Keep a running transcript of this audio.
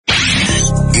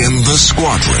in the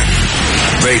squadron.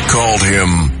 They called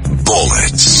him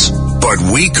Bullets, but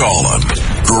we call him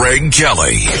Greg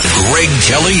Kelly. Greg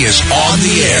Kelly is on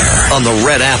the air on the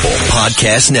Red Apple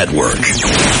Podcast Network.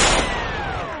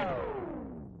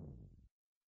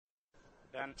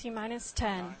 T-minus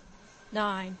 10,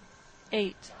 9,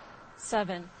 8,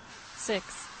 7, 6,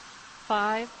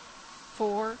 5,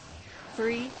 4,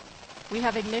 3. We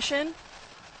have ignition.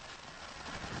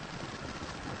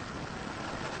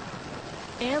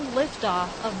 And liftoff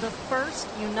of the first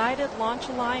United Launch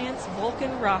Alliance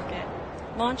Vulcan rocket,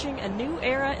 launching a new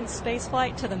era in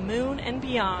spaceflight to the moon and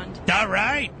beyond. All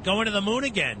right, going to the moon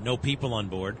again. No people on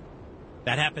board.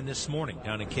 That happened this morning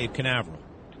down in Cape Canaveral.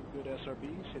 Two good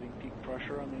SRBs, hitting peak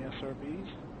pressure on the SRBs.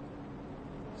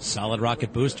 Solid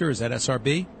rocket booster. Is that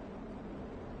SRB?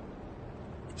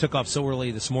 Took off so early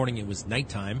this morning it was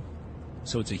nighttime,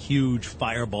 so it's a huge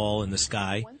fireball in the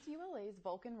sky.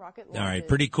 All right,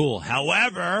 pretty cool.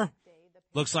 However,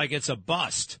 looks like it's a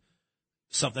bust.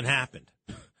 Something happened.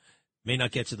 May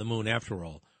not get to the moon after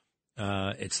all.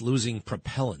 It's losing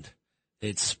propellant.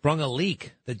 It sprung a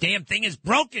leak. The damn thing is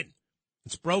broken.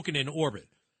 It's broken in orbit.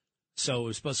 So it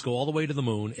was supposed to go all the way to the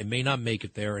moon. It may not make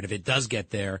it there. And if it does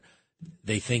get there,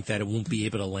 they think that it won't be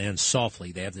able to land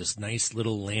softly. They have this nice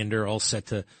little lander all set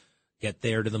to get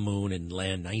there to the moon and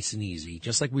land nice and easy,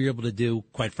 just like we were able to do,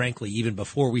 quite frankly, even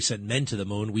before we sent men to the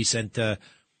moon. We sent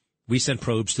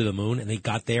probes to the moon, and they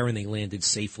got there and they landed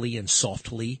safely and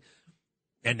softly.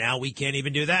 And now we can't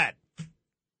even do that.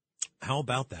 How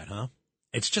about that, huh?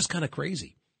 It's just kind of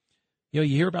crazy. You know,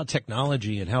 you hear about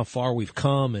technology and how far we've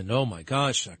come, and oh my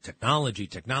gosh, technology.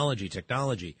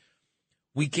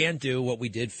 We can't do what we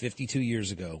did 52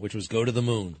 years ago, which was go to the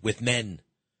moon with men.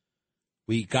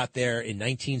 We got there in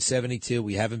 1972.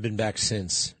 We haven't been back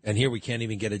since. And here we can't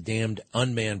even get a damned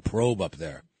unmanned probe up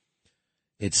there.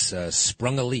 It's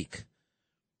sprung a leak.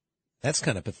 That's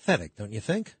kind of pathetic, don't you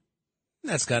think?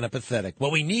 That's kind of pathetic.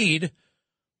 What we need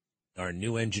are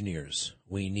new engineers.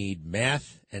 We need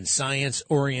math and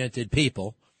science-oriented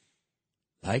people,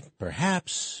 like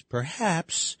perhaps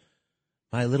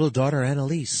my little daughter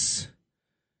Annalise.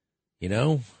 You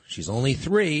know, she's only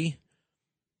 3.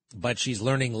 But she's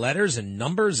learning letters and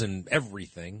numbers and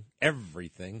everything.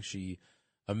 She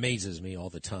amazes me all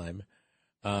the time.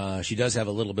 She does have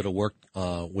a little bit of work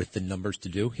with the numbers to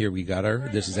do. Here we got her.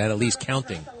 This is Annalise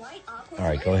counting. All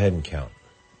right, go ahead and count.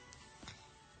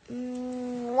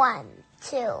 1,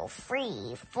 2,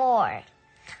 3, 4,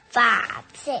 5,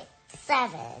 6,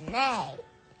 7, 8,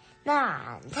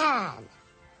 9, 10,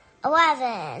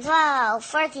 11, 12,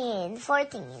 13,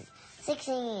 14.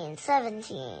 16,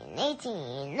 17,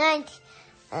 18,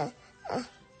 19.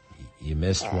 You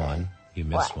missed one.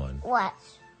 One. What?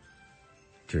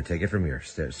 Sure, take it from here.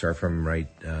 Start from right.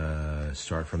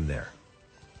 Start from there.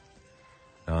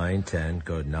 9, 10.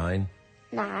 Go to 9.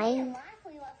 9,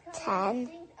 10.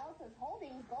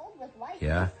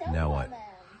 Yeah. Now what?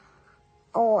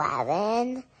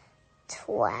 11,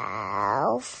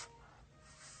 12,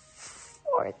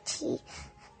 14,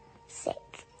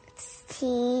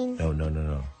 16.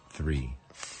 No. 3.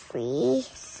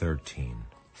 13.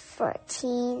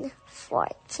 14,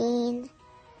 14,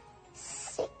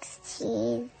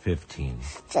 16. 15.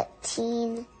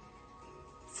 15,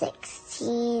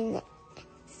 16,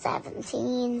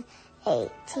 17,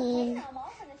 18,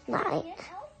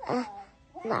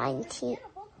 19,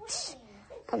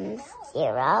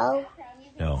 0.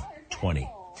 No, 20.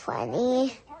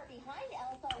 20.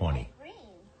 20.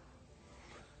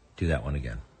 Do that one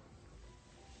again.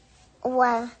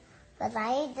 Well, but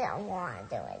I don't want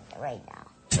to do it right now.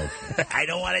 Okay. I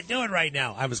don't want to do it right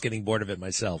now. I was getting bored of it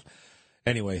myself.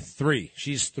 Anyway, 3.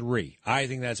 She's 3. I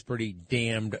think that's pretty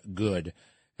damned good.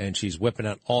 And she's whipping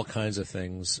out all kinds of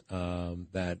things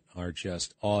that are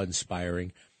just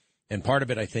awe-inspiring. And part of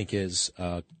it, I think, is,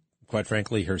 quite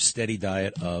frankly, her steady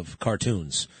diet of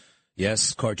cartoons.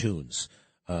 Yes, cartoons.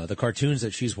 The cartoons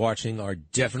that she's watching are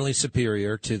definitely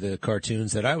superior to the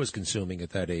cartoons that I was consuming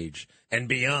at that age and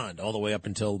beyond, all the way up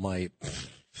until I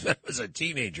was a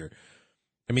teenager.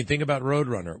 I mean, think about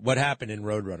Roadrunner. What happened in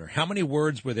Roadrunner? How many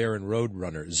words were there in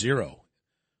Roadrunner? 0.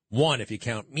 1 if you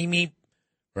count meep,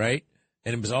 right?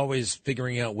 And it was always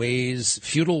figuring out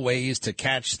futile ways to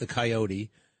catch the coyote,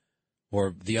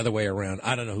 or the other way around.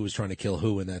 I don't know who was trying to kill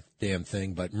who in that damn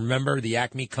thing, but remember the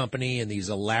Acme Company and these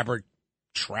elaborate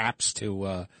traps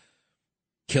to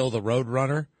kill the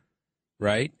Roadrunner,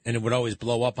 right? And it would always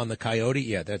blow up on the coyote.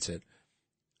 Yeah, that's it.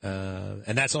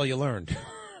 And that's all you learned.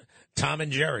 Tom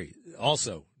and Jerry,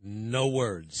 also, no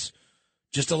words.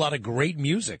 Just a lot of great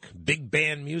music, big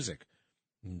band music.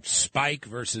 Spike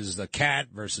versus the cat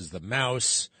versus the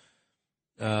mouse.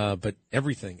 but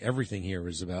everything here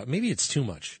is about, maybe it's too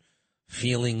much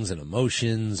feelings and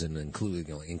emotions and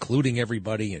including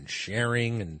everybody and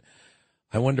sharing. And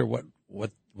I wonder what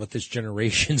this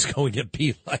generation's going to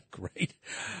be like, right?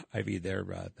 I mean, they're,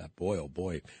 boy, oh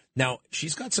boy. Now,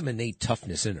 she's got some innate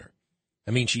toughness in her.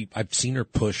 I mean, I've seen her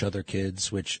push other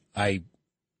kids, which I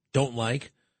don't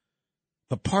like.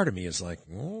 But part of me is like,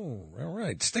 oh, all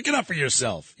right, stick it up for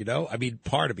yourself, you know? I mean,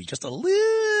 part of me, just a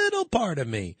little part of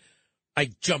me,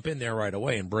 I jump in there right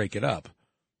away and break it up.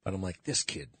 But I'm like, this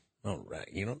kid, all right,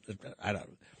 you know, I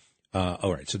don't.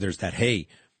 All right, so there's that. Hey,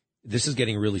 this is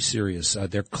getting really serious.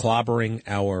 They're clobbering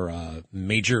our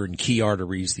major and key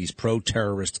arteries, these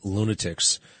pro-terrorist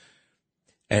lunatics.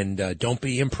 And don't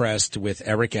be impressed with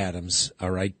Eric Adams,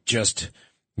 all right? Just,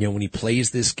 you know, when he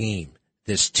plays this game,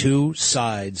 this two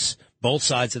sides, both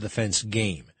sides of the fence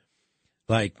game.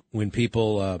 Like when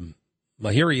people,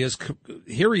 well, here he is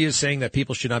saying that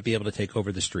people should not be able to take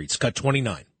over the streets. Cut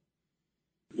 29.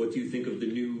 What do you think of the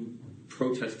new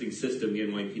protesting system the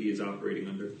NYPD is operating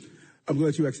under? I'm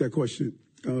glad you asked that question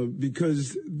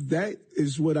because that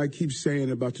is what I keep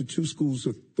saying about the two schools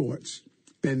of thoughts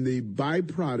and the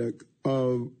byproduct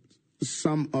of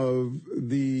some of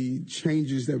the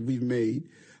changes that we've made.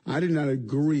 I did not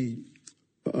agree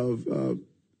of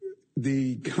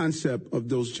the concept of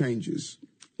those changes.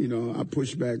 You know, I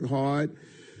pushed back hard,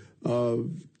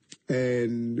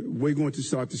 and we're going to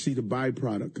start to see the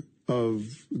byproduct of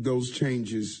those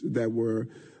changes that were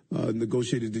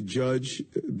negotiated. The judge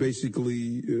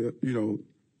basically,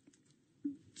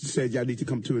 said y'all need to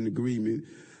come to an agreement.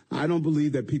 I don't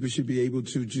believe that people should be able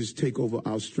to just take over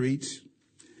our streets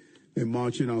and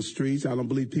march in our streets. I don't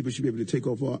believe people should be able to take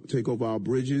over our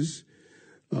bridges.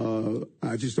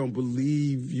 I just don't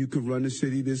believe you can run a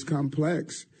city this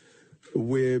complex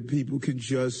where people can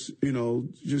just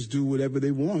do whatever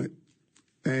they want.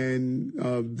 And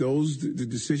the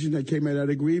decision that came out of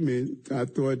that agreement, I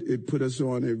thought it put us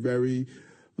on a very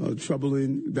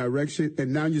troubling direction.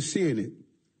 And now you're seeing it.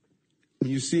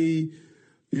 When you see,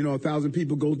 1,000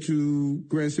 people go to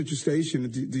Grand Central Station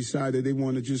and decide that they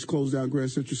want to just close down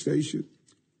Grand Central Station,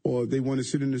 or they want to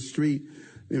sit in the street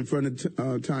in front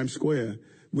of Times Square.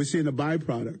 We're seeing a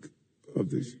byproduct of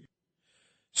this.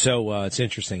 So it's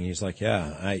interesting. He's like,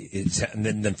 yeah, and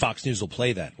then Fox News will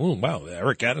play that. Oh, wow,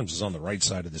 Eric Adams is on the right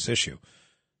side of this issue.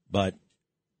 But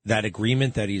that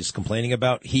agreement that he's complaining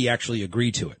about, he actually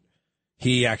agreed to it.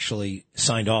 He actually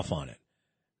signed off on it.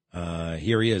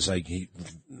 Here he is.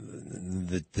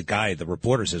 The guy, the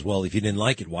reporter says, well, if you didn't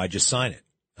like it, why just sign it?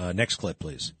 Next clip,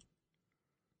 please.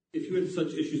 If you had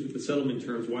such issues with the settlement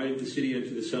terms, why did the city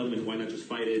enter the settlement? Why not just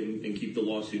fight it and keep the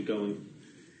lawsuit going?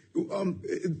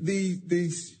 The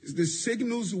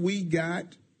signals we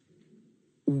got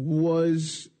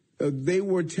was they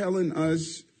were telling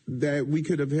us that we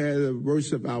could have had a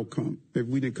worse of outcome if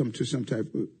we didn't come to some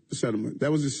type of settlement.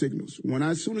 That was the signals.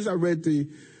 As soon as I read the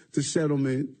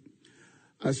settlement,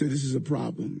 I said, this is a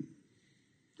problem.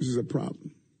 This is a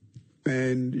problem.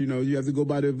 And, you have to go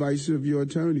by the advice of your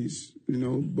attorneys,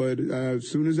 But as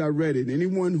soon as I read it,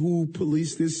 anyone who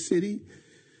policed this city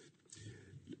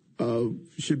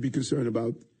should be concerned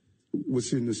about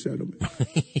what's in the settlement.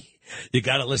 You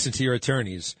got to listen to your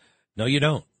attorneys. No, you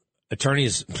don't.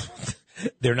 Attorneys,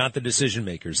 they're not the decision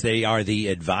makers. They are the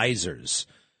advisors.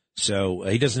 So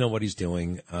he doesn't know what he's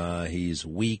doing. He's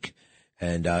weak.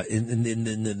 And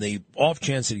in the off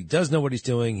chance that he does know what he's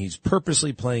doing, he's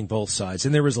purposely playing both sides.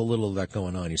 And there is a little of that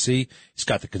going on. You see, he's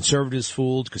got the conservatives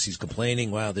fooled because he's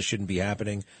complaining, wow, this shouldn't be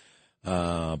happening.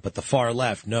 But the far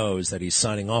left knows that he's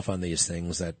signing off on these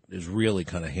things that is really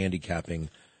kind of handicapping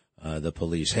the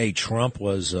police. Hey, Trump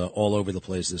was all over the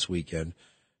place this weekend,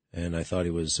 and I thought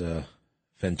he was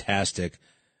fantastic.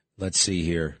 Let's see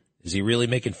here. Is he really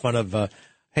making fun of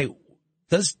hey,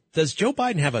 does Joe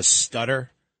Biden have a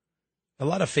stutter? A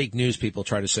lot of fake news people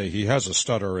try to say he has a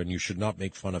stutter and you should not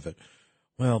make fun of it.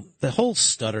 Well, the whole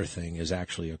stutter thing is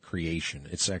actually a creation.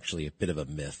 It's actually a bit of a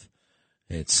myth.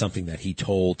 It's something that he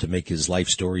told to make his life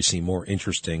story seem more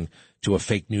interesting to a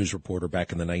fake news reporter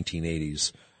back in the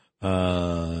 1980s.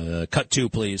 Cut 2,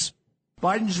 please.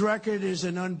 Biden's record is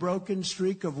an unbroken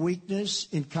streak of weakness,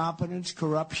 incompetence,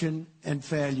 corruption, and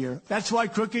failure. That's why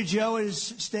Crooked Joe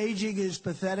is staging his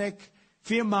pathetic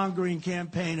fear-mongering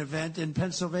campaign event in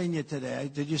Pennsylvania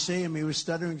today. Did you see him? He was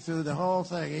stuttering through the whole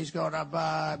thing. He's going,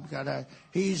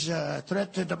 he's a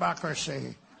threat to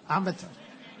democracy.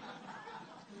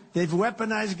 They've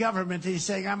weaponized government. He's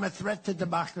saying, I'm a threat to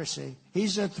democracy.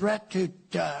 He's a threat to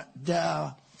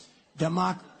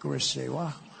democracy.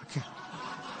 Well, okay.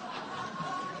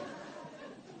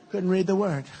 Couldn't read the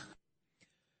word.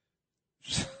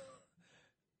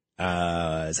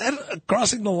 Is that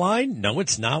crossing the line? No,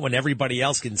 it's not. When everybody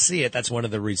else can see it, that's one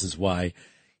of the reasons why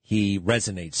he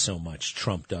resonates so much.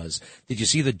 Trump does. Did you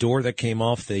see the door that came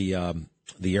off the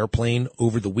airplane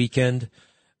over the weekend?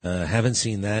 Haven't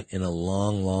seen that in a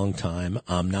long, long time.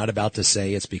 I'm not about to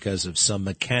say it's because of some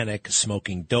mechanic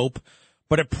smoking dope,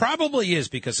 but it probably is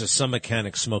because of some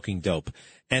mechanic smoking dope.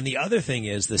 And the other thing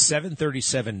is the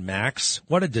 737 MAX,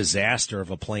 what a disaster of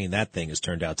a plane that thing has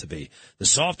turned out to be. The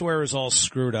software is all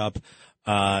screwed up.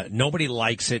 Nobody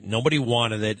likes it. Nobody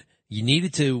wanted it. You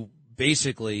needed to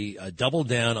basically double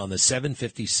down on the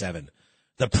 757.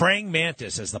 The praying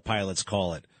mantis, as the pilots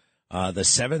call it, the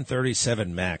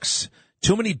 737 MAX.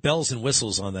 Too many bells and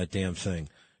whistles on that damn thing.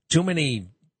 Too many,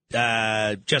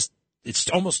 it's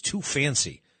almost too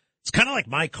fancy. It's kind of like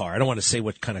my car. I don't want to say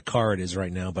what kind of car it is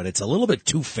right now, but it's a little bit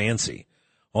too fancy.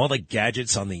 All the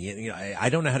gadgets on I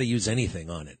don't know how to use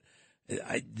anything on it.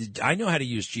 I know how to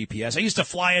use GPS. I used to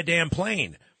fly a damn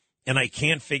plane, and I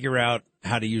can't figure out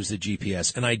how to use the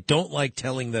GPS. And I don't like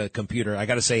telling the computer, I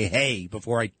got to say, hey,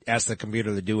 before I ask the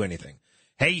computer to do anything.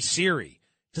 Hey, Siri.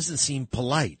 Doesn't seem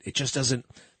polite. It just doesn't.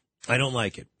 I don't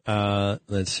like it.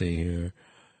 Let's see here.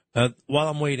 While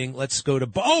I'm waiting, let's go to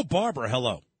Barbara.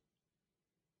 Hello.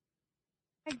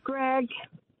 Hi, Greg.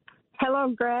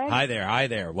 Hello, Greg. Hi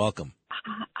there. Welcome.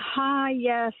 Hi.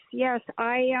 Yes.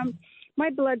 My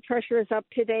blood pressure is up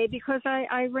today because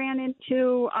I ran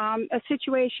into a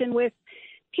situation with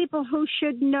people who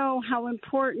should know how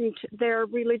important their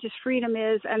religious freedom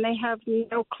is, and they have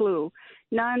no clue,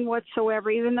 none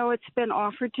whatsoever. Even though it's been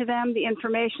offered to them, the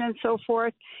information and so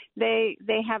forth, they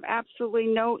have absolutely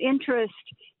no interest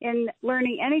in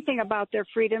learning anything about their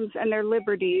freedoms and their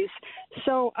liberties.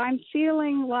 So I'm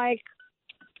feeling like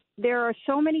there are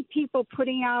so many people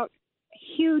putting out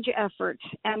huge efforts,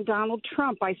 and Donald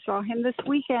Trump, I saw him this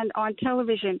weekend on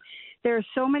television. There are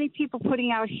so many people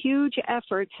putting out huge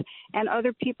efforts and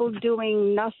other people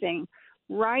doing nothing,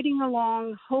 riding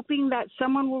along, hoping that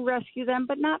someone will rescue them,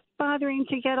 but not bothering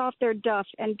to get off their duff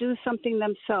and do something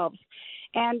themselves.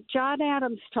 And John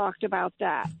Adams talked about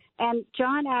that. And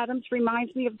John Adams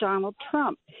reminds me of Donald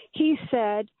Trump. He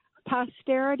said,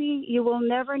 posterity, you will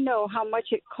never know how much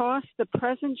it costs the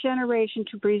present generation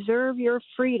to preserve your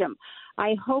freedom.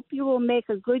 I hope you will make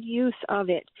a good use of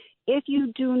it. If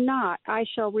you do not, I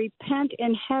shall repent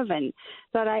in heaven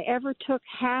that I ever took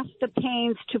half the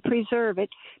pains to preserve it,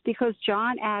 because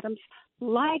John Adams,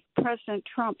 like President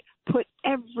Trump, put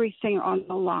everything on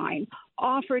the line,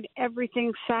 offered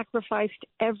everything, sacrificed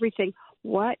everything.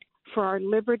 What? For our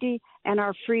liberty and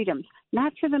our freedoms,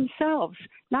 not for themselves,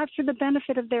 not for the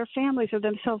benefit of their families or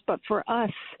themselves, but for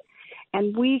us.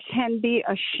 And we can be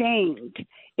ashamed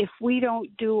if we don't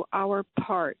do our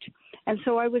part. And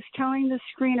so I was telling the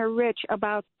screener, Rich,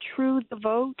 about True the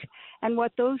Vote and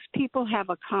what those people have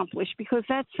accomplished, because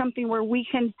that's something where we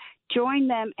can join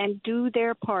them and do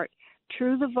their part.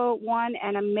 True the Vote won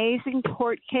an amazing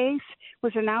court case,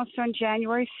 was announced on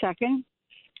January 2nd.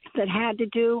 That had to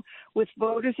do with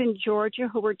voters in Georgia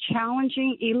who were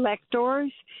challenging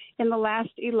electors in the last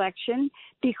election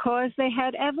because they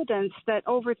had evidence that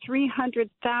over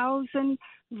 300,000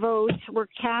 votes were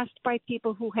cast by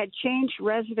people who had changed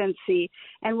residency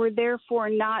and were therefore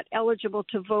not eligible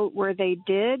to vote where they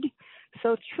did.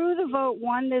 So True the Vote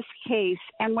won this case.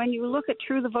 And when you look at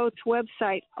True the Vote's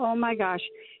website, oh my gosh,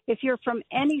 if you're from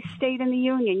any state in the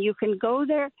union, you can go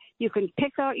there, you can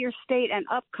pick out your state, and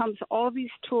up comes all these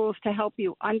tools to help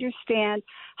you understand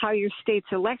how your state's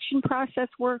election process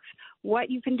works, what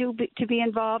you can do to be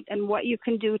involved, and what you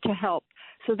can do to help.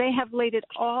 So they have laid it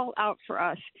all out for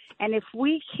us. And if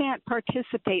we can't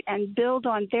participate and build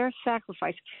on their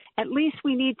sacrifice, at least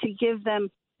we need to give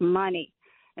them money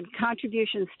and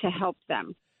contributions to help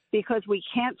them, because we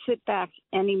can't sit back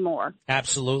anymore.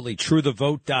 Absolutely.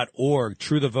 TrueTheVote.org.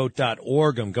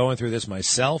 TrueTheVote.org. I'm going through this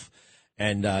myself.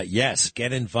 And, yes,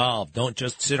 get involved. Don't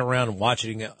just sit around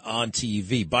watching it on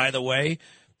TV. By the way,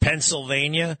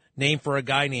 Pennsylvania, named for a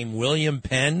guy named William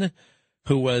Penn,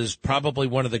 who was probably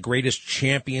one of the greatest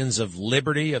champions of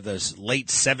liberty of the late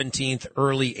 17th,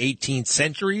 early 18th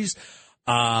centuries.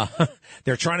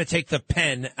 They're trying to take the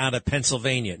pen out of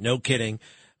Pennsylvania. No kidding.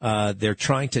 They're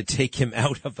trying to take him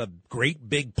out of a great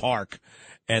big park,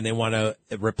 and they want to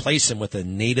replace him with a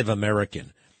Native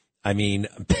American. I mean,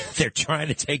 they're trying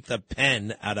to take the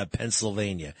Penn out of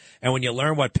Pennsylvania. And when you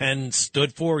learn what Penn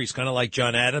stood for, he's kind of like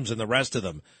John Adams and the rest of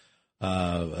them.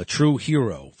 A true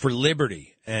hero for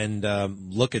liberty. And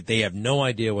they have no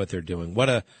idea what they're doing.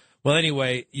 Well,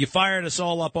 anyway, you fired us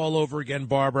all up all over again,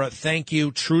 Barbara. Thank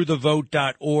you.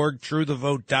 TrueTheVote.org.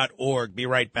 TrueTheVote.org. Be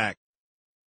right back.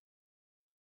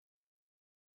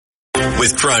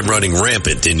 With crime running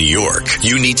rampant in New York,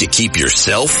 you need to keep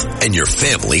yourself and your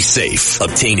family safe.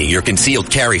 Obtaining your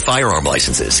concealed carry firearm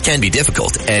licenses can be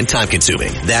difficult and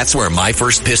time-consuming. That's where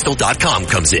MyFirstPistol.com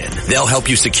comes in. They'll help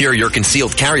you secure your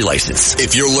concealed carry license.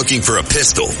 If you're looking for a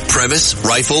pistol, premise,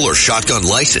 rifle, or shotgun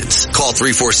license, call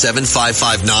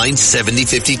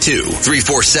 347-559-7052.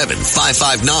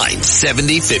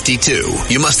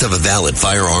 347-559-7052. You must have a valid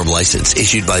firearm license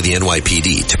issued by the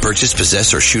NYPD to purchase,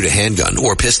 possess, or shoot a handgun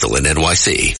or pistol in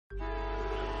NYC.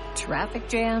 Traffic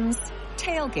jams,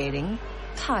 tailgating,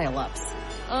 pile-ups.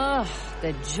 Ugh,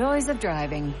 the joys of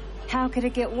driving. How could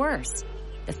it get worse?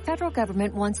 The federal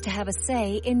government wants to have a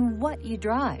say in what you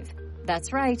drive.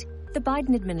 That's right. The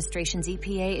Biden administration's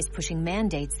EPA is pushing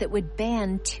mandates that would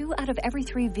ban 2 out of every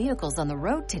 3 vehicles on the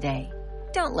road today.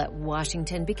 Don't let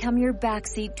Washington become your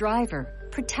backseat driver.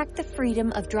 Protect the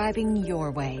freedom of driving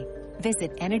your way.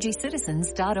 Visit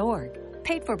EnergyCitizens.org.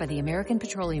 Paid for by the American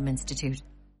Petroleum Institute.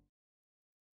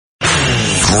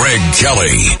 Greg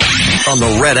Kelly on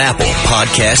the Red Apple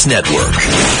Podcast Network.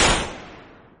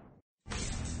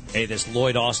 Hey, this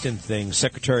Lloyd Austin thing,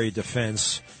 Secretary of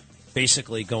Defense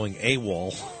basically going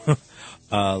AWOL.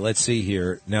 Let's see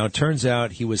here. Now, it turns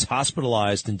out he was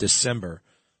hospitalized in December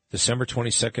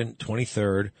 22nd,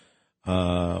 23rd.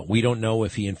 We don't know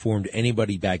if he informed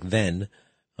anybody back then,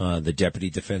 the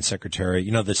Deputy Defense Secretary.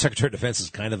 You know, the Secretary of Defense is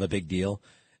kind of a big deal,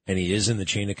 and he is in the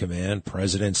chain of command,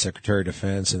 President, Secretary of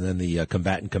Defense, and then the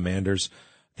combatant commanders.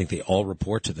 I think they all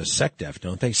report to the SecDef,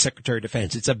 don't they? Secretary of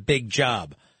Defense. It's a big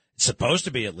job. It's supposed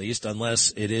to be, at least,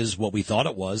 unless it is what we thought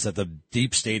it was, that the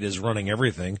deep state is running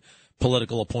everything.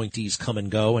 Political appointees come and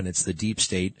go, and it's the deep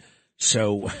state.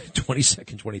 So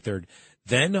 22nd, 23rd.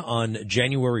 Then on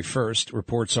January 1st,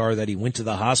 reports are that he went to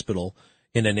the hospital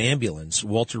in an ambulance,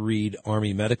 Walter Reed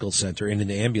Army Medical Center, in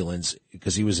an ambulance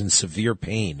because he was in severe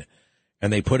pain.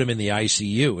 And they put him in the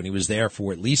ICU, and he was there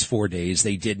for at least 4 days.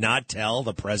 They did not tell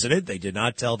the president. They did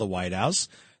not tell the White House.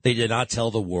 They did not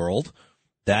tell the world.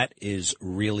 That is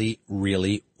really,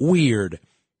 really weird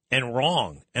and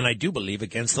wrong. And I do believe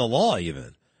against the law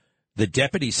even. The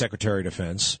Deputy Secretary of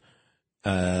Defense,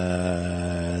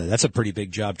 that's a pretty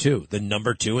big job too. The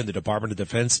number 2 in the Department of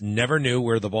Defense never knew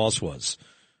where the boss was.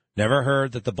 Never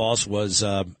heard that the boss was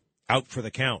out for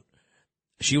the count.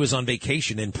 She was on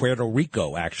vacation in Puerto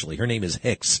Rico, actually. Her name is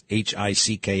Hicks,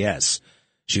 Hicks.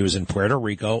 She was in Puerto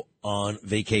Rico on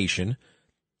vacation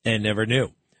and never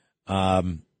knew.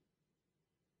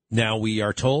 Now, we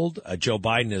are told Joe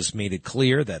Biden has made it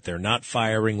clear that they're not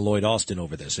firing Lloyd Austin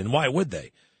over this. And why would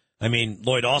they? I mean,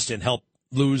 Lloyd Austin helped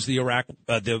lose the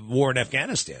war in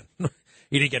Afghanistan.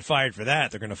 He didn't get fired for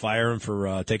that. They're going to fire him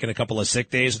for taking a couple of sick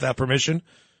days without permission.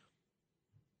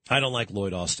 I don't like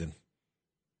Lloyd Austin.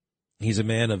 He's a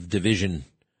man of division.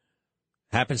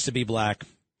 Happens to be black.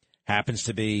 Happens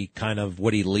to be kind of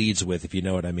what he leads with, if you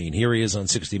know what I mean. Here he is on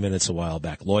 60 Minutes a while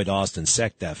back. Lloyd Austin,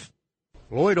 SecDef.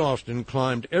 Lloyd Austin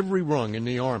climbed every rung in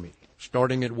the Army,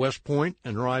 starting at West Point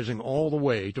and rising all the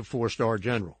way to 4-star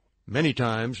general, many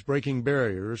times breaking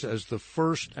barriers as the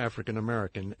first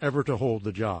African-American ever to hold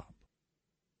the job.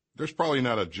 There's probably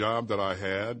not a job that I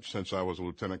had since I was a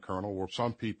lieutenant colonel where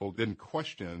some people didn't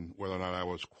question whether or not I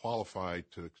was qualified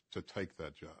to take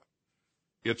that job.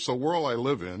 It's the world I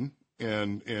live in,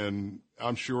 and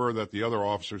I'm sure that the other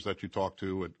officers that you talk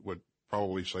to would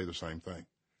probably say the same thing.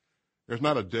 There's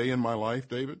not a day in my life,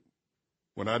 David,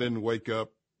 when I didn't wake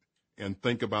up and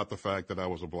think about the fact that I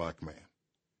was a black man.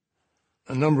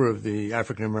 A number of the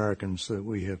African Americans that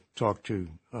we have talked to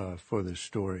for this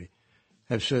story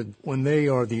have said when they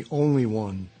are the only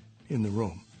one in the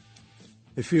room,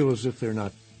 they feel as if they're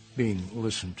not being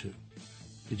listened to.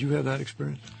 Did you have that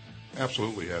experience?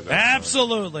 Absolutely had that.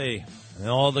 Absolutely. And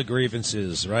all the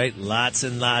grievances, right? Lots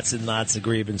and lots and lots of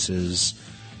grievances.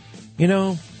 You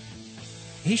know,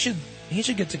 he should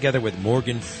get together with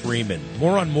Morgan Freeman.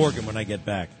 More on Morgan when I get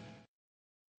back.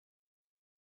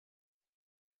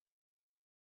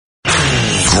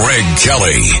 Greg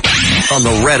Kelly on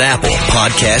the Red Apple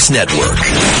Podcast Network.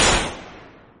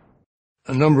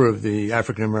 A number of the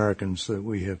African Americans that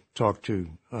we have talked to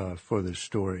for this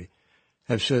story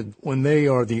have said when they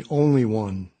are the only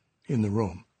one in the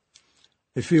room,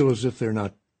 they feel as if they're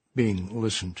not being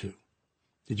listened to.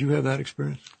 Did you have that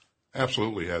experience?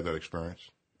 Absolutely had that experience.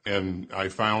 And I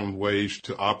found ways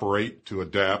to operate, to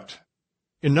adapt.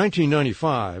 In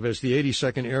 1995, as the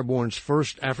 82nd Airborne's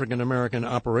first African-American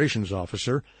operations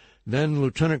officer, then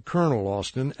Lieutenant Colonel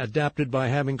Austin adapted by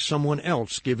having someone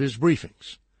else give his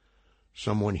briefings,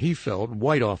 someone he felt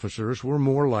white officers were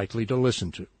more likely to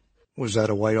listen to. Was that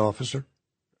a white officer?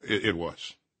 It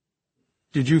was.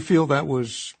 Did you feel that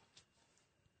was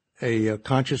a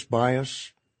conscious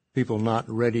bias People not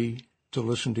ready to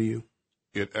listen to you?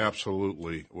 It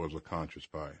absolutely was a conscious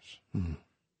bias. Hmm.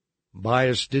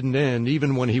 Bias didn't end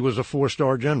even when he was a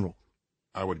 4-star general.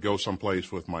 I would go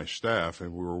someplace with my staff,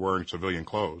 and we were wearing civilian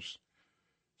clothes.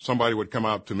 Somebody would come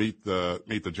out to meet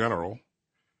the general,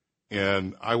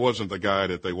 and I wasn't the guy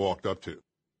that they walked up to.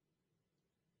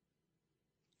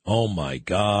 Oh, my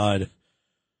God.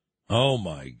 Oh,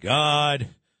 my God.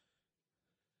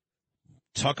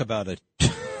 Talk about it.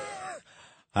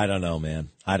 I don't know, man.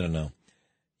 I don't know.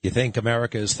 You think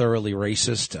America is thoroughly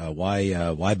racist?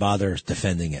 Why bother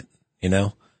defending it? You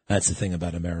know, that's the thing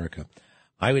about America.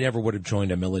 I never would have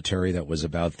joined a military that was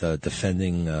about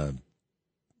defending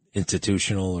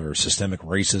institutional or systemic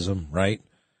racism, right?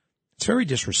 It's very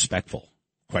disrespectful,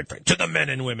 quite frankly, to the men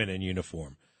and women in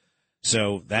uniform.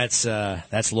 So that's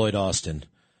Lloyd Austin.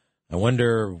 I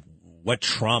wonder what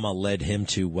trauma led him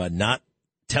to not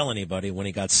tell anybody when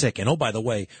he got sick. And, oh, by the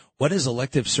way, what is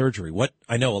elective surgery?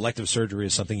 I know elective surgery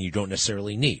is something you don't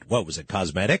necessarily need. What was it,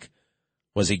 cosmetic?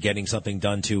 Was he getting something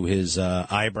done to his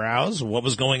eyebrows? What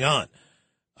was going on?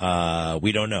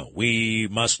 We don't know. We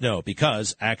must know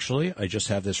because, actually, I just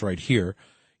have this right here.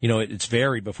 You know, it's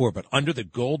varied before, but under the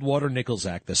Goldwater-Nichols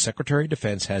Act, the Secretary of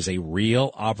Defense has a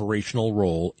real operational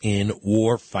role in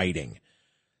war fighting.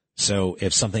 So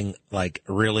if something like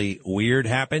really weird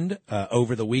happened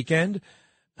over the weekend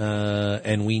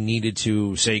and we needed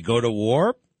to, say, go to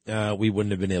war, we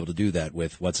wouldn't have been able to do that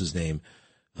with, what's his name,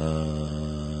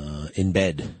 in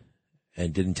bed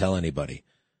and didn't tell anybody.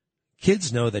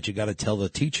 Kids know that you got to tell the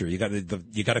teacher. You got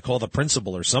to call the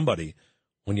principal or somebody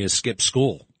when you skip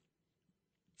school.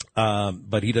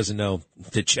 But he doesn't know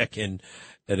to check in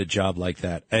at a job like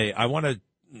that. Hey, I want to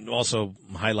also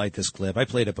highlight this clip. I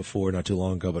played it before not too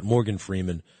long ago, but Morgan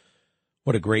Freeman,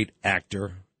 what a great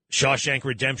actor. Shawshank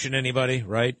Redemption, anybody,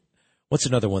 right? What's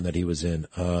another one that he was in?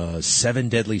 7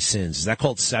 Deadly Sins. Is that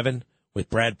called 7 with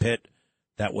Brad Pitt?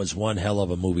 That was one hell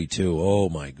of a movie, too. Oh,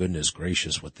 my goodness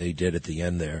gracious, what they did at the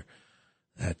end there.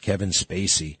 That Kevin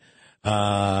Spacey.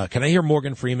 Can I hear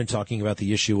Morgan Freeman talking about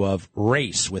the issue of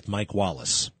race with Mike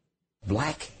Wallace?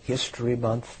 Black History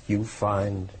Month you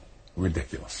find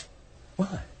ridiculous.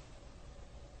 Why?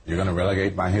 You're going to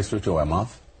relegate my history to a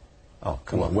month? Oh,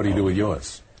 come on. What do you do with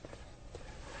yours?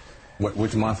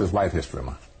 Which month is White History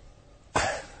Month?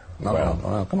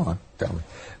 No, come on, tell me.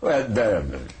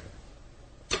 Well,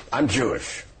 I'm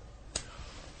Jewish.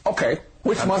 Okay,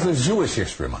 which month is Jewish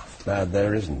History Month?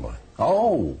 There isn't one.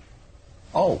 Oh,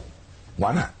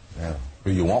 why not? Yeah.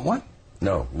 Do you want one?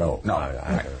 No.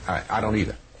 I don't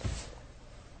either.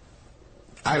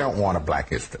 I don't want a Black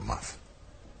History Month.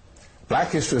 Black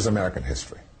history is American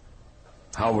history.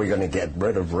 How are we going to get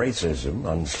rid of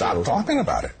racism? Stop talking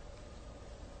about it.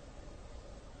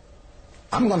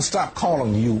 I'm going to stop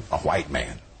calling you a white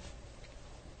man.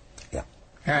 Yeah.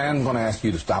 And I'm going to ask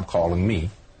you to stop calling me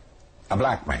a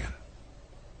black man.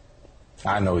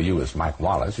 I know you as Mike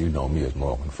Wallace. You know me as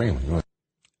Morgan Freeman.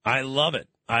 I love it.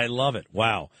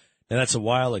 Wow. And that's a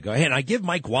while ago. And I give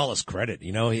Mike Wallace credit.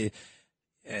 You know, he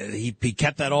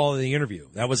kept that all in the interview.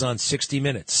 That was on 60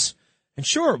 Minutes. And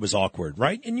sure, it was awkward,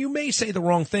 right? And you may say the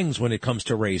wrong things when it comes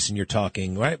to race and you're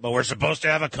talking, right? But we're supposed to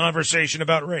have a conversation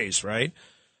about race, right?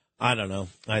 I don't know.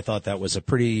 I thought that was a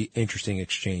pretty interesting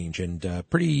exchange and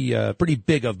pretty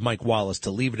big of Mike Wallace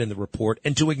to leave it in the report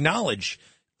and to acknowledge,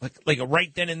 like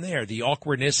right then and there, the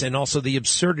awkwardness and also the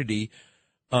absurdity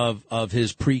of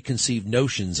his preconceived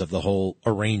notions of the whole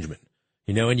arrangement.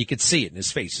 You know, and you could see it in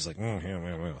his face. He's like,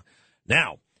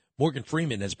 Now, Morgan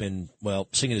Freeman has been,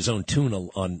 singing his own tune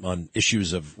on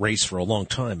issues of race for a long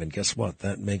time. And guess what?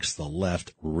 That makes the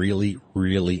left really,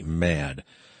 really mad.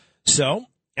 So,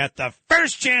 at the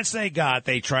first chance they got,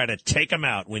 they try to take him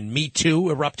out. When Me Too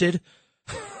erupted,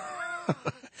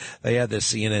 they had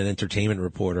this CNN entertainment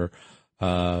reporter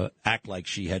act like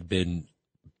she had been,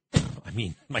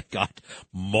 my God,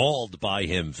 mauled by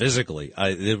him physically.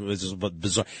 It was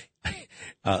bizarre.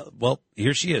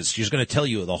 Here she is. She's going to tell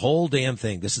you the whole damn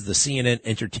thing. This is the CNN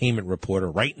entertainment reporter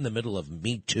right in the middle of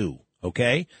Me Too,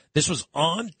 okay? This was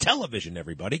on television,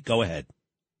 everybody. Go ahead.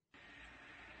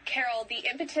 Carol, the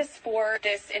impetus for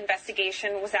this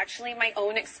investigation was actually my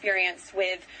own experience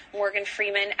with Morgan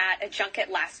Freeman at a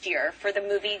junket last year for the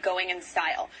movie Going in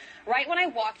Style. Right when I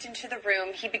walked into the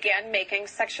room, he began making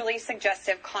sexually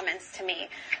suggestive comments to me.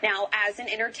 Now, as an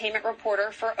entertainment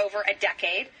reporter for over a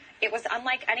decade, it was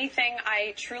unlike anything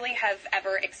I truly have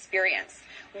ever experienced.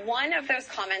 One of those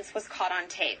comments was caught on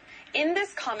tape. In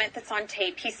this comment that's on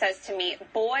tape, he says to me,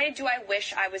 "Boy, do I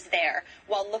wish I was there,"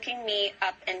 while looking me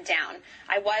up and down.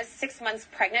 I was 6 months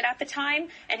pregnant at the time,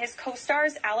 and his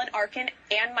co-stars, Alan Arkin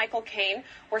and Michael Caine,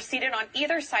 were seated on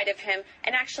either side of him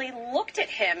and actually looked at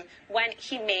him when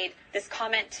he made this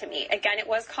comment to me. Again, it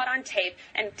was caught on tape,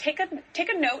 and take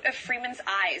a note of Freeman's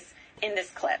eyes in this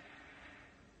clip.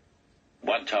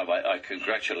 One time I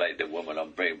congratulated the woman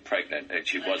on being pregnant, and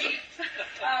she wasn't.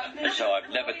 And so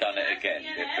I've never done it again.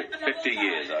 For 50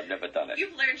 years, I've never done it.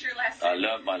 You've learned your lesson. I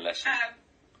learned my lesson.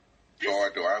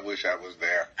 Lord, do I wish I was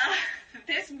there.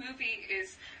 This movie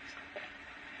is,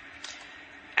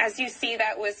 as you see,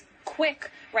 that was quick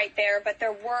right there, but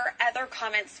there were other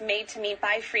comments made to me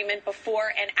by Freeman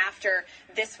before and after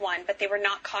this one, but they were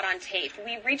not caught on tape.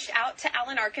 We reached out to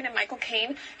Alan Arkin and Michael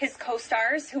Caine, his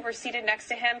co-stars, who were seated next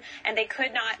to him, and they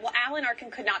could not, well, Alan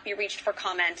Arkin could not be reached for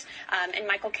comment, and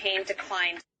Michael Caine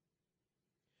declined.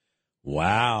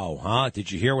 Wow, huh?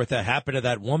 Did you hear what that happened to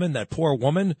that woman, that poor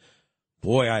woman?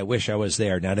 Boy, I wish I was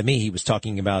there. Now, to me, he was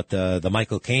talking about the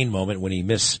Michael Caine moment when he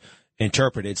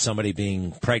misinterpreted somebody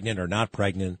being pregnant or not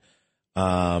pregnant.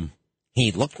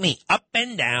 He looked me up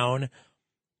and down.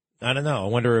 I don't know. I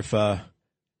wonder if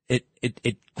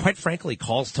it quite frankly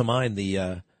calls to mind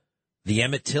the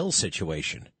Emmett Till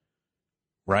situation,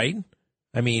 right?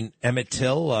 I mean, Emmett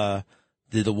Till,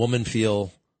 did the woman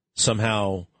feel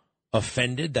somehow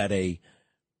offended that a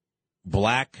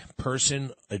black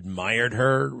person admired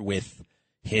her with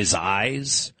his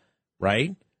eyes,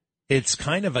 right? It's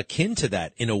kind of akin to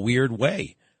that in a weird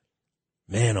way.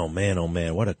 Man, oh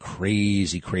man, what a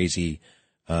crazy, crazy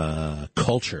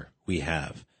culture we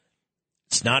have.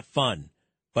 It's not fun.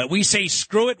 But we say,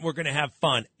 screw it, we're going to have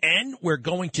fun. And we're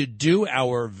going to do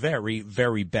our very,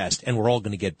 very best. And we're all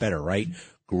going to get better, right?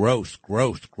 Growth,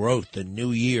 the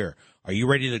new year. Are you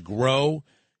ready to grow?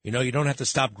 You know, you don't have to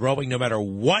stop growing no matter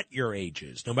what your age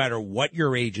is. No matter what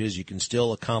your age is, you can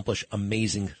still accomplish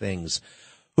amazing things.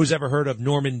 Who's ever heard of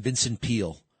Norman Vincent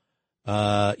Peale?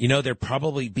 There'd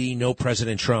probably be no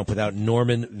President Trump without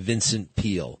Norman Vincent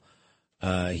Peale.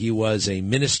 He was a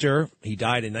minister. He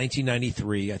died in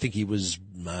 1993. I think he was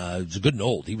good and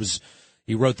old.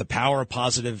 He wrote The Power of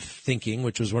Positive Thinking,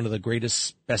 which was one of the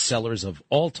greatest bestsellers of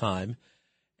all time.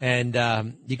 And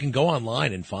you can go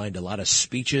online and find a lot of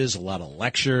speeches, a lot of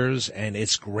lectures, and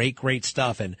it's great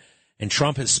stuff. And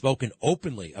Trump has spoken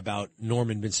openly about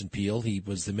Norman Vincent Peale. He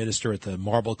was the minister at the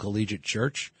Marble Collegiate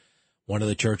Church, one of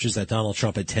the churches that Donald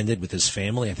Trump attended with his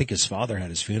family. I think his father had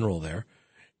his funeral there.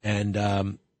 And,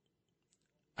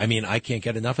 I can't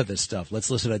get enough of this stuff.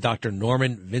 Let's listen to Dr.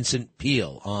 Norman Vincent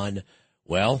Peale on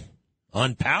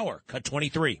Power, Cut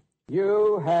 23.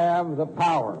 You have the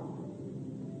power,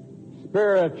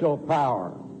 spiritual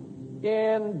power,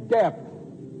 in depth.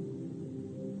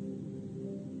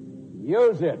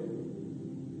 Use it.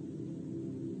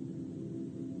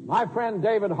 My friend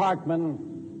David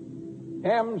Hartman,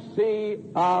 MC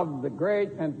of the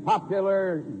great and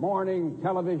popular morning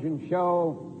television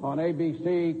show on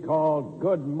ABC called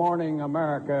Good Morning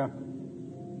America,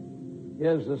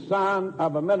 is the son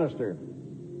of a minister.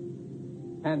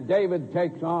 And David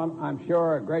takes on, I'm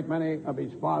sure, a great many of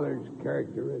his father's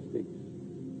characteristics.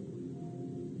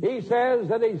 He says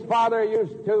that his father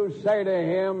used to say to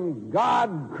him,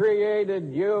 God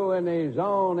created you in his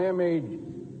own image,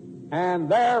 and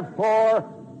therefore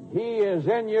he is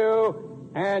in you,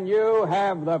 and you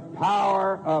have the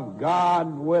power of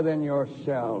God within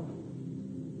yourself.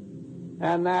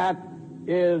 And that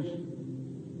is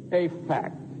a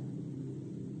fact.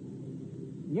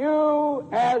 You,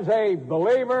 as a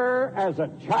believer, as a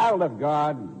child of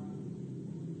God,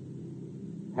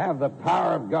 have the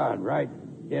power of God right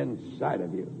inside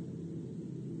of you.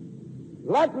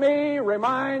 Let me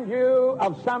remind you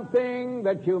of something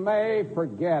that you may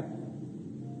forget,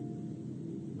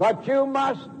 but you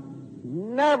must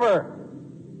never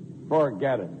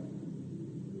forget it.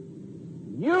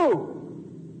 You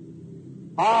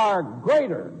are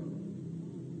greater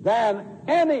than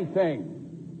anything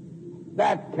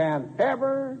that can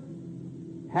ever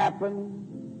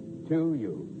happen to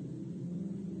you.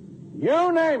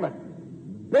 You name it.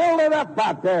 Build it up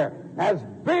out there as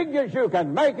big as you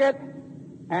can make it,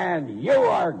 and you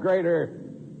are greater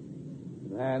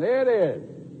than it is.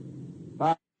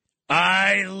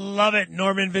 I love it,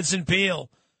 Norman Vincent Peale.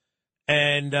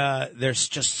 And there's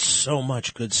just so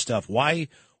much good stuff. Why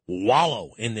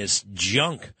wallow in this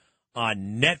junk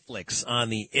on Netflix, on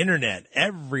the internet,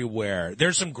 everywhere?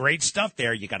 There's some great stuff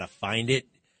there. You got to find it.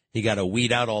 You got to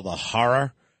weed out all the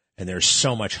horror. And there's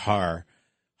so much horror.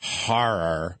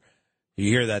 You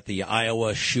hear that the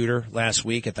Iowa shooter last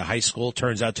week at the high school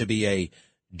turns out to be a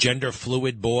gender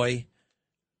fluid boy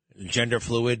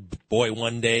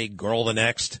one day, girl the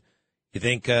next. You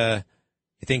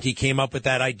think he came up with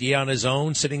that idea on his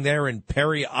own, sitting there in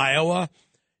Perry, Iowa?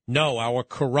 No, our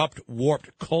corrupt,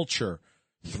 warped culture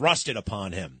thrust it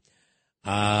upon him.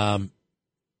 Now,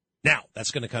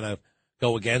 that's going to kind of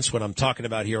go against what I'm talking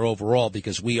about here overall,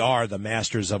 because we are the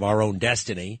masters of our own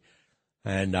destiny.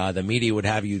 And the media would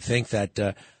have you think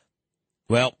that,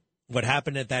 what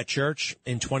happened at that church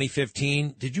in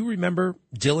 2015, did you remember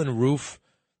Dylan Roof,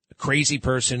 a crazy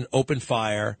person, opened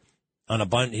fire on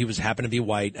he happened to be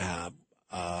white,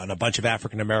 on a bunch of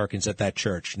African Americans at that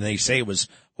church. And they say it was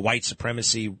a white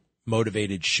supremacy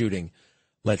motivated shooting.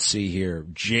 Let's see here.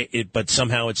 But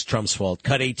somehow it's Trump's fault.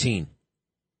 Cut 18.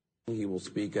 He will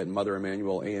speak at Mother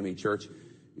Emanuel AME Church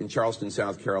in Charleston,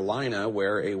 South Carolina,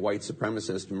 where a white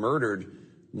supremacist murdered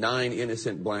 9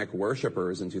 innocent black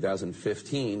worshipers in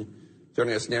 2015.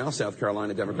 Joining us now, South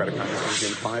Carolina Democratic Congressman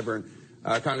Jim Clyburn.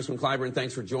 Congressman Clyburn,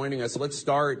 thanks for joining us. Let's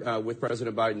start with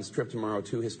President Biden's trip tomorrow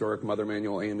to historic Mother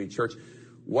Emanuel AME Church.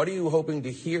 What are you hoping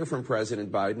to hear from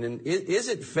President Biden? And is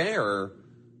it fair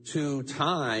to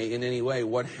tie in any way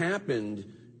what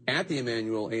happened at the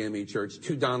Emanuel AME Church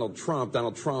to Donald Trump?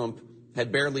 Donald Trump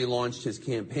had barely launched his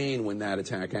campaign when that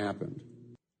attack happened.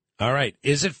 All right.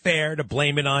 Is it fair to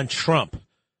blame it on Trump?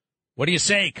 What do you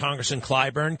say, Congressman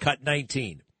Clyburn? Cut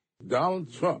 19.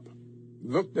 Donald Trump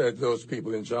looked at those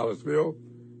people in Charlottesville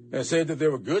and said that there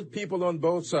were good people on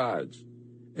both sides.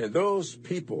 And those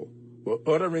people were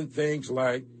uttering things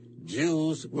like,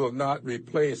 Jews will not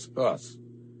replace us.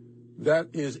 That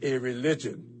is a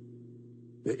religion.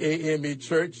 The AME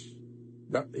Church,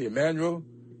 Emmanuel,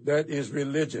 that is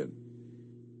religion.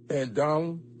 And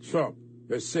Donald Trump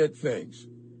has said things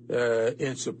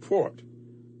in support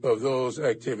of those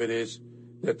activities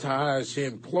that ties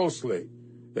him closely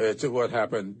to what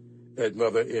happened at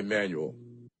Mother Emanuel.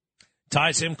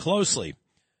 Ties him closely.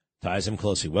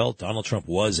 Well, Donald Trump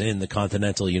was in the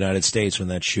continental United States when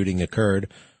that shooting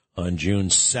occurred on June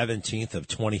 17th of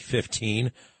 2015,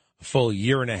 a full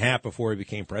year and a half before he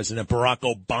became president. Barack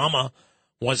Obama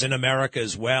was in America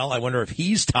as well. I wonder if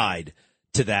he's tied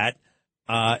to that.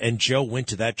 And Joe went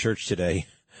to that church today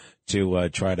to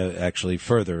try to actually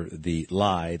further the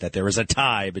lie that there is a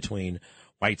tie between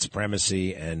white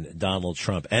supremacy and Donald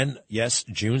Trump. And yes,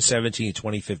 June 17,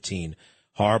 2015,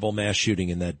 horrible mass shooting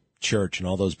in that church, and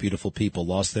all those beautiful people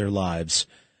lost their lives.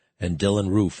 And Dylan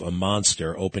Roof, a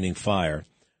monster, opening fire.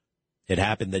 It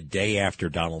happened the day after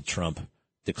Donald Trump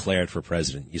declared for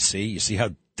president. You see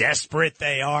how desperate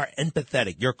they are and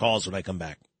pathetic. Your calls when I come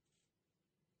back.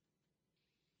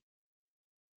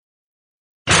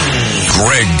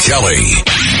 Greg Kelly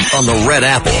on the Red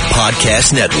Apple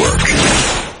Podcast Network.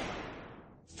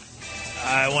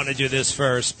 I want to do this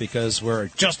first because we're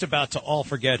just about to all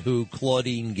forget who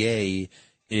Claudine Gay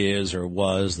is or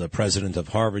was, the president of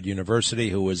Harvard University,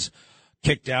 who was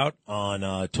kicked out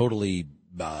on totally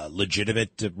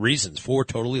legitimate reasons, 4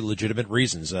 totally legitimate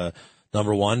reasons.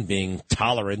 Number one, being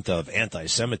tolerant of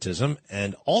anti-Semitism,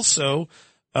 and also,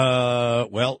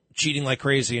 cheating like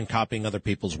crazy and copying other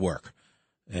people's work.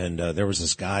 And there was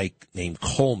this guy named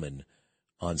Coleman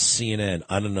on CNN.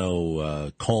 I don't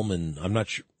know, Coleman. I'm not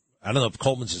sure. I don't know if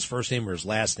Coleman's his first name or his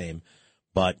last name,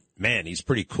 but man, he's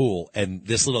pretty cool. And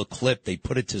this little clip, they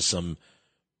put it to some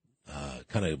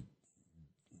kind of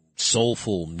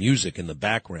soulful music in the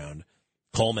background.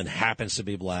 Coleman happens to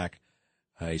be black.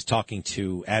 He's talking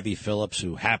to Abby Phillips,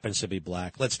 who happens to be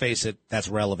black. Let's face it, that's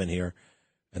relevant here.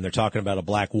 And they're talking about a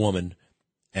black woman.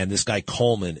 And this guy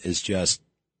Coleman is just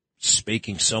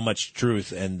speaking so much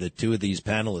truth, and the two of these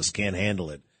panelists can't handle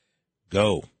it.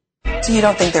 Go. So you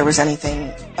don't think there was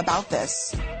anything about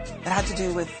this that had to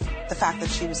do with the fact that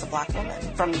she was a black woman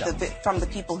from the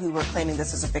people who were claiming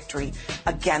this as a victory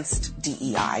against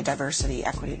DEI, diversity,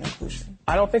 equity, and inclusion?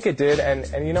 I don't think it did,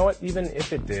 and you know what? Even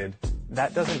if it did,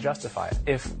 that doesn't justify it.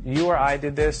 If you or I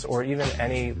did this, or even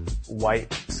any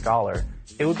white scholar,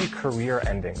 it would be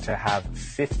career-ending to have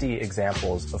 50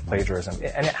 examples of plagiarism.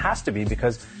 And it has to be,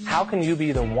 because how can you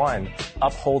be the one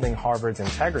upholding Harvard's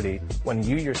integrity when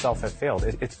you yourself have failed?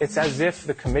 It's as if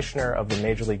the commissioner of the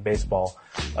Major League Baseball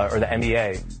or the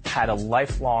NBA had a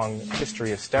lifelong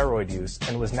history of steroid use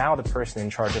and was now the person in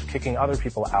charge of kicking other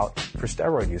people out for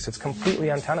steroid use. It's completely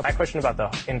untenable. My question about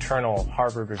the internal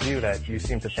Harvard review that you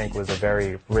seem to think was a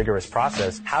very rigorous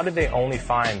process, how did they only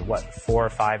find, 4 or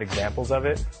 5 examples of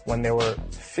it when there were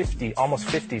 50, almost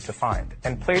 50 to find?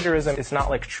 And plagiarism, it's not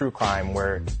like true crime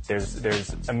where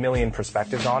there's a million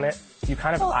perspectives on it. You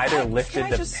kind of either lifted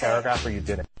the paragraph or you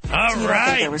didn't. All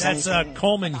right, that's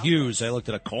Coleman Hughes. I looked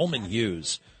at a Coleman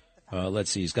Hughes.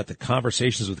 Let's see. He's got the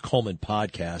Conversations with Coleman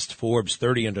podcast, Forbes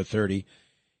 30 Under 30.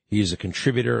 He's a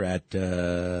contributor at,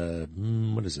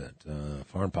 what is that,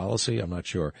 Foreign Policy? I'm not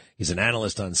sure. He's an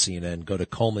analyst on CNN. Go to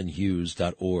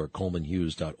colemanhughes.org,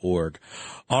 colemanhughes.org.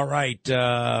 All right,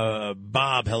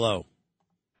 Bob, hello.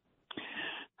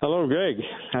 Hello, Greg.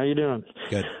 How you doing?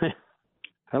 Good.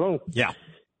 Hello. Yeah.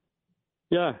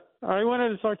 Yeah, I wanted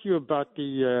to talk to you about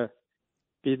the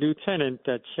lieutenant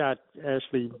that shot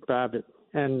Ashley Babbitt.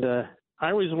 And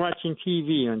I was watching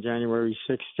TV on January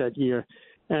 6th that year,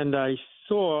 and I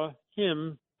saw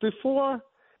him before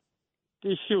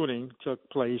the shooting took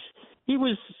place. He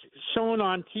was shown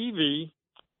on TV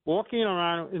walking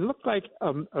around. It looked like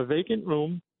a vacant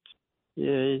room,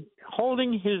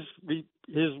 holding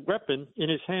his weapon in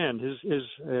his hand, his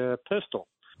pistol.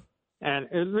 And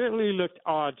it really looked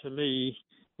odd to me.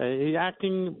 He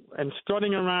acting and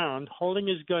strutting around, holding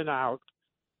his gun out,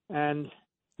 and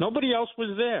nobody else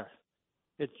was there.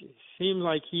 It seemed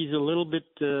like he's a little bit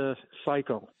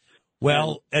psycho.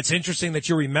 Well, it's interesting that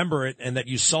you remember it and that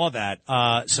you saw that.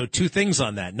 So two things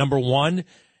on that. Number one,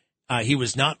 he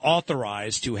was not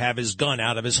authorized to have his gun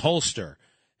out of his holster.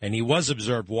 And he was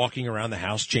observed walking around the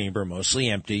House chamber, mostly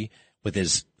empty, with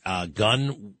his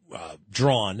gun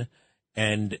drawn.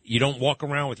 And you don't walk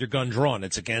around with your gun drawn.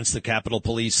 It's against the Capitol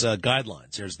Police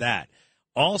guidelines. There's that.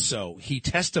 Also, he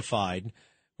testified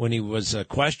when he was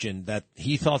questioned that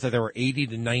he thought that there were 80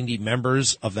 to 90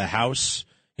 members of the House,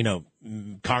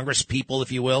 Congress people,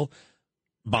 if you will,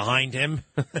 behind him.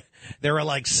 There were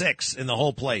like 6 in the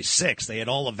whole place. 6. They had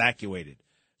all evacuated.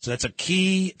 So that's a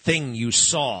key thing you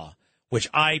saw, which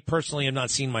I personally have not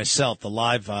seen myself. The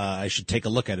live, I should take a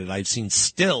look at it. I've seen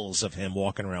stills of him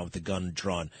walking around with the gun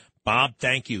drawn. Bob,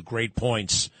 thank you. Great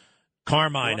points.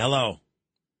 Carmine, hello.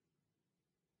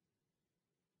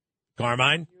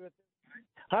 Carmine?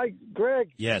 Hi, Greg.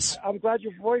 Yes. I'm glad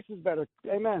your voice is better.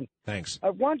 Amen. Thanks.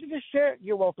 I wanted to share,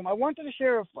 you're welcome. I wanted to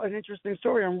share an interesting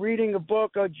story. I'm reading a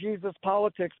book, Jesus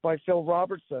Politics by Phil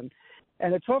Robertson,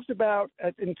 and it talks about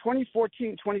in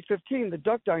 2014, 2015, the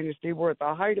Duck Dynasty were at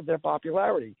the height of their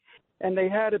popularity. And they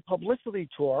had a publicity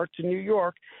tour to New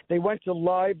York. They went to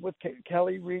live with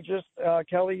Kelly Regis,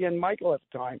 Kelly and Michael at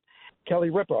the time, Kelly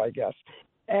Ripa, I guess.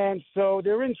 And so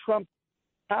they're in Trump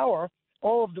Tower,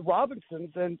 all of the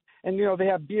Robinsons, and they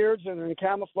have beards and in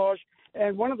camouflage.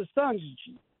 And one of the sons,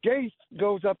 Jace,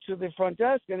 goes up to the front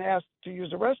desk and asks to use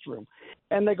the restroom.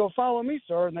 And they go, "Follow me,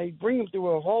 sir." And they bring him through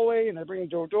a hallway and they bring him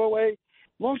to a doorway.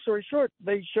 Long story short,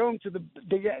 they show him to the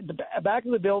back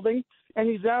of the building, and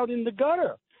he's out in the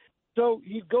gutter. So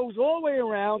he goes all the way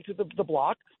around to the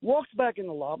block, walks back in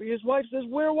the lobby. His wife says,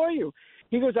 "Where were you?"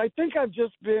 He goes, "I think I've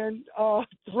just been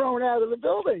thrown out of the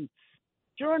building."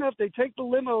 Sure enough, they take the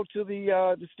limo to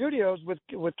the studios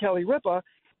with Kelly Ripa,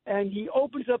 and he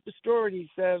opens up the store and he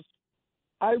says,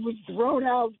 "I was thrown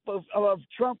out of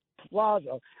Trump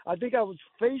Plaza. I think I was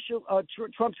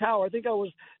Trump Tower. I think I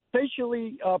was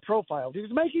facially profiled." He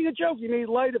was making a joke. He made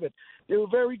light of it. They were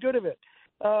very good of it.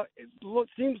 It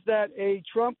seems that a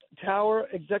Trump Tower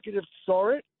executive saw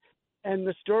it, and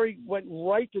the story went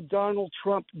right to Donald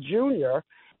Trump Jr.,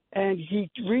 and he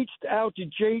reached out to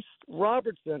Jace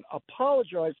Robertson,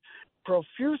 apologized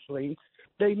profusely.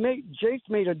 Jace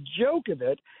made a joke of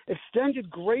it, extended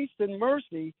grace and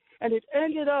mercy, and it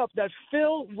ended up that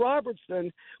Phil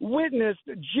Robertson witnessed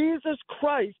Jesus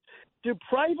Christ to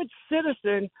private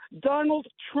citizen Donald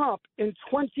Trump in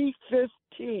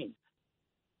 2015.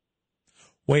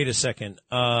 Wait a second.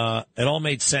 It all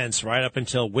made sense right up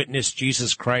until witness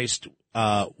Jesus Christ.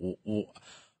 What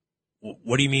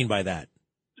do you mean by that?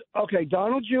 Okay,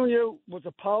 Donald Jr. was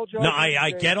apologizing. No,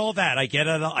 I get all that. I get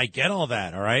all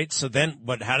that. All right. So then,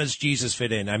 but how does Jesus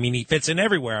fit in? I mean, he fits in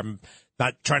everywhere. I'm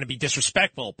not trying to be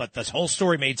disrespectful, but this whole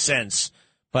story made sense.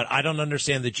 But I don't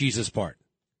understand the Jesus part.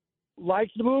 Like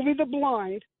the movie The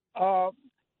Blind,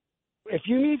 if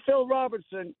you meet Phil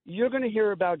Robertson, you're going to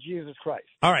hear about Jesus Christ.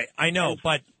 All right, I know,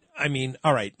 but I mean,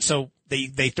 all right. So they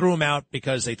threw him out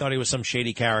because they thought he was some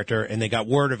shady character, and they got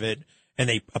word of it, and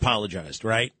they apologized,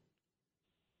 right?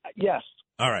 Yes.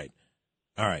 All right,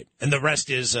 and the rest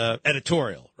is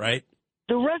editorial, right?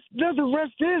 The rest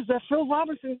is that Phil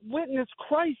Robertson witnessed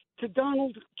Christ to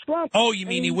Donald Trump. Oh, you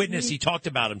mean he witnessed? He talked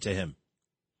about him to him.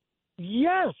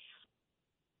 Yes.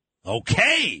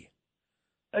 Okay.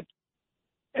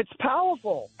 It's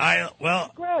powerful.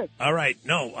 All right.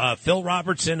 No, Phil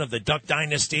Robertson of the Duck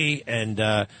Dynasty, and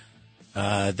that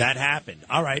happened.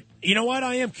 All right. You know what?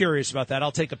 I am curious about that.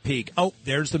 I'll take a peek. Oh,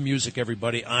 there's the music,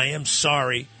 everybody. I am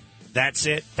sorry. That's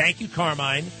it. Thank you,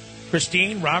 Carmine,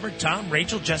 Christine, Robert, Tom,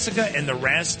 Rachel, Jessica, and the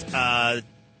rest. To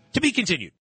be continued.